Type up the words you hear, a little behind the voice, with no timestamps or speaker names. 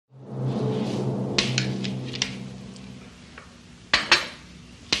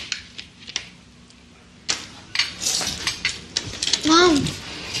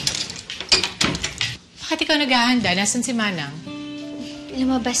naghahanda? Nasaan si Manang?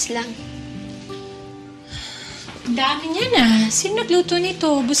 Lumabas lang. Ang dami niya na. Sino nagluto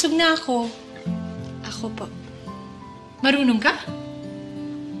nito? Busog na ako. Ako po. Marunong ka?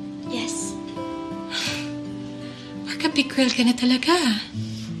 Yes. Marga, big girl ka na talaga.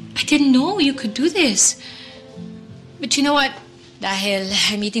 I didn't know you could do this. But you know what? Dahil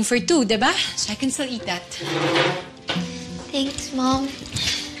I'm eating for two, diba? So I can still eat that. Thanks, Mom.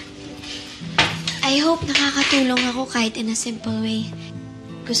 I hope nakakatulong ako kahit in a simple way.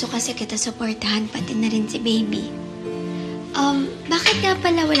 Gusto kasi kita supportahan pati na rin si baby. Bakit nga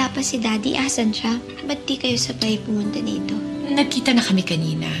pala wala pa si Daddy? Asan siya? Ba't di kayo sabay pumunta dito? Nagkita na kami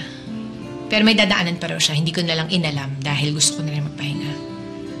kanina. Pero may dadaanan pa raw siya. Hindi ko na lang inalam dahil gusto ko na rin magpahinga.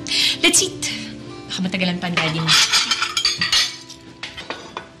 Let's eat. Baka matagalan pa ang Daddy mo.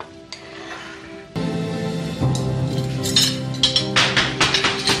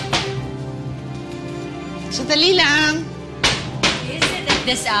 Sandali lang. Is it at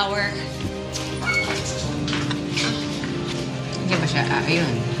this hour? Hindi ba siya?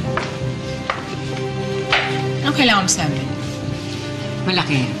 Ayun. Anong kailangan mo sa amin?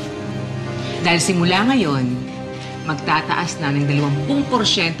 Malaki. Dahil simula ngayon, magtataas na ng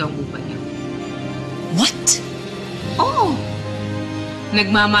 20% ang upa niya. What? Oo.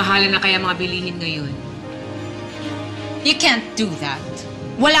 Nagmamahala na kaya mga bilihin ngayon. You can't do that.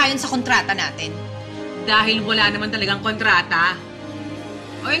 Wala yun sa kontrata natin. Dahil wala naman talagang kontrata.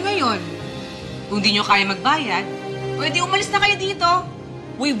 O ngayon, kung di nyo kaya magbayad, pwede umalis na kayo dito.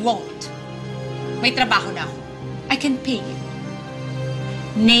 We won't. May trabaho na ako. I can pay you.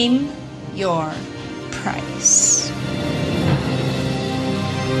 Name your price.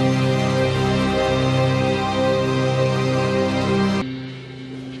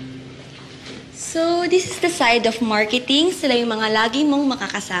 So, this is the side of marketing. Sila yung mga lagi mong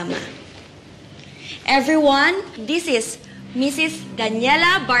makakasama. Everyone, this is Mrs.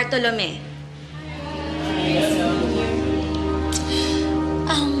 Daniela Bartolome.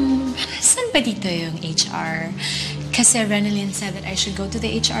 Saan ba dito yung HR? Kasi Renalyn said that I should go to the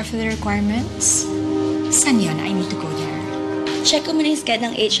HR for the requirements. Saan yun? I need to go there. Check ko muna yung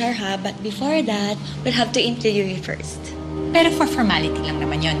schedule ng HR ha, but before that, we'll have to interview you first. Pero for formality lang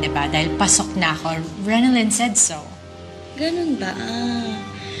naman yun, di ba? Dahil pasok na ako. Renalyn said so. Ganun ba?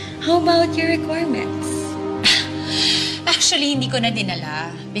 How about your requirements? Actually, hindi ko na dinala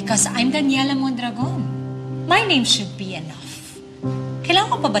because I'm Daniela Mondragon. My name should be enough.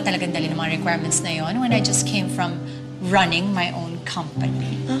 Kailangan ko pa ba talagang dalhin ng mga requirements na yon when I just came from running my own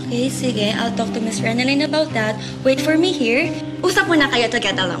company? Okay, sige. I'll talk to Miss Renalyn about that. Wait for me here. Usap muna kayo to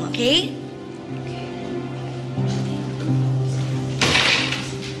get along, okay?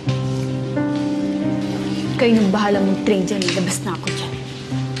 Kayo nang bahala mong train dyan. Labas na ako dyan.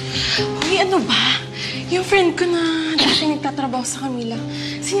 Uy, ano ba? Yung friend ko na dati nagtatrabaho sa kanila,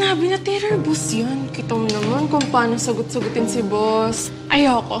 sinabi na terror boss yun. Kita mo naman kung paano sagot-sagutin si boss.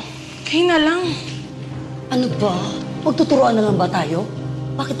 Ayoko. Kayo na lang. Ano ba? Magtuturoan na lang ba tayo?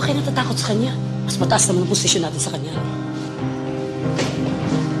 Bakit ba kayo natatakot sa kanya? Mas mataas naman ang posisyon natin sa kanya.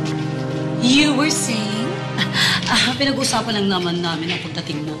 You were saying? Pinag-uusapan lang naman namin ang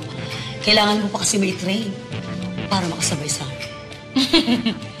pagdating mo. Kailangan mo pa kasi may train para makasabay sa akin.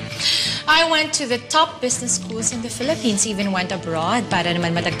 I went to the top business schools in the Philippines, even went abroad para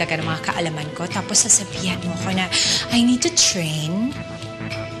naman madagdagan ang mga kaalaman ko. Tapos sasabihan mo ko na I need to train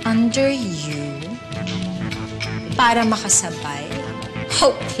under you para makasabay.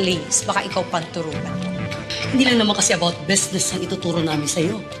 Oh, please. Baka ikaw pang turuan ko. Hindi lang naman kasi about business ang ituturo namin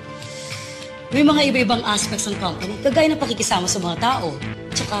sa'yo. May mga iba-ibang aspects ng company, kagaya ng pakikisama sa mga tao.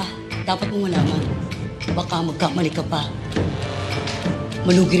 Tsaka, dapat mong malaman, baka magkamali ka pa.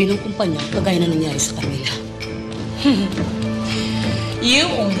 Malugi rin ang kumpanya, kagaya na nangyari sa kanila. You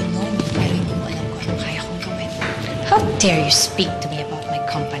only know me, pero hindi mo alam kung ano kaya kong gawin. How dare you speak to me about my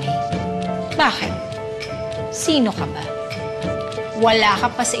company? Bakit? Sino ka ba? Wala ka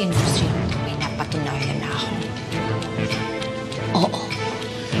pa sa industriya na may napatunayan na ako. Oo.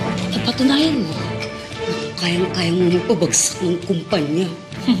 Napatunayan mo. Kayang-kayang mo magpabagsak ng kumpanya.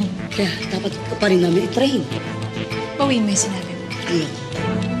 Kaya dapat ka pa rin namin i-train. Bawin mo yung sinabi mo.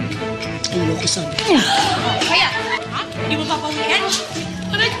 Ayoko sabi. Kaya! Ha? Hindi mo papawiin?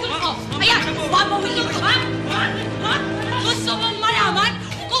 Aray ko! Kaya! Papawiin ka ba? Ha? Gusto mong malaman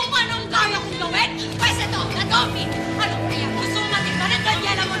kung anong kaya kong gawin? Pwes ito! Na-Tommy! Ano kaya? Gusto mong matikman ang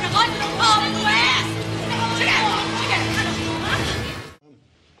Daniela mo na kon? Oh, pwes! Sige! Sige! Ano? Ha?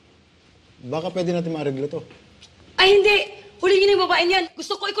 Baka pwede natin ma-arreglo to. Ay, hindi! Huli niyo na yung babae niyan!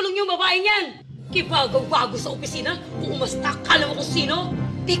 Gusto ko ikulong yung babae niyan! Kibagaw-bago sa opisina, kung umasta, kala mo kung sino?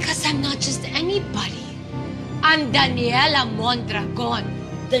 Because I'm not just anybody. ang Daniela Mondragon.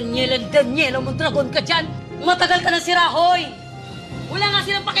 Daniela, Mondragon ka dyan! Matagal ka na si Rahoy! Wala nga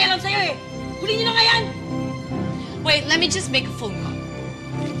silang pakialam sa'yo eh! Huli niyo na nga yan! Wait, let me just make a phone call.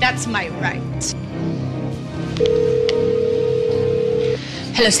 That's my right.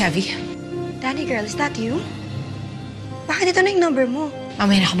 Hello, Savvy. Danny girl, is that you? Bakit ito na yung number mo?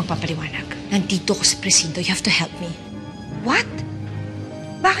 Mamaya na ako magpapaliwanag. Nandito ko sa presinto. You have to help me. What?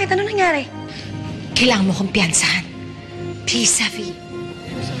 Bakit? Ano nangyari? Kailangan mo kumpiyansahan. Please, Savvy.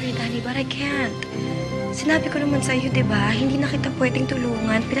 I'm sorry, Danny, but I can't. Sinabi ko naman sa'yo, di ba? Hindi na kita pwedeng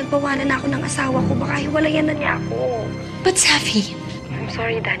tulungan. Pinagbawalan na ako ng asawa ko. Baka hiwalayan na niya ako. But, Savvy... I'm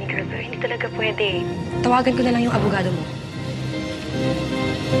sorry, Danny girl, pero hindi talaga pwede. Tawagan ko na lang yung abogado mo.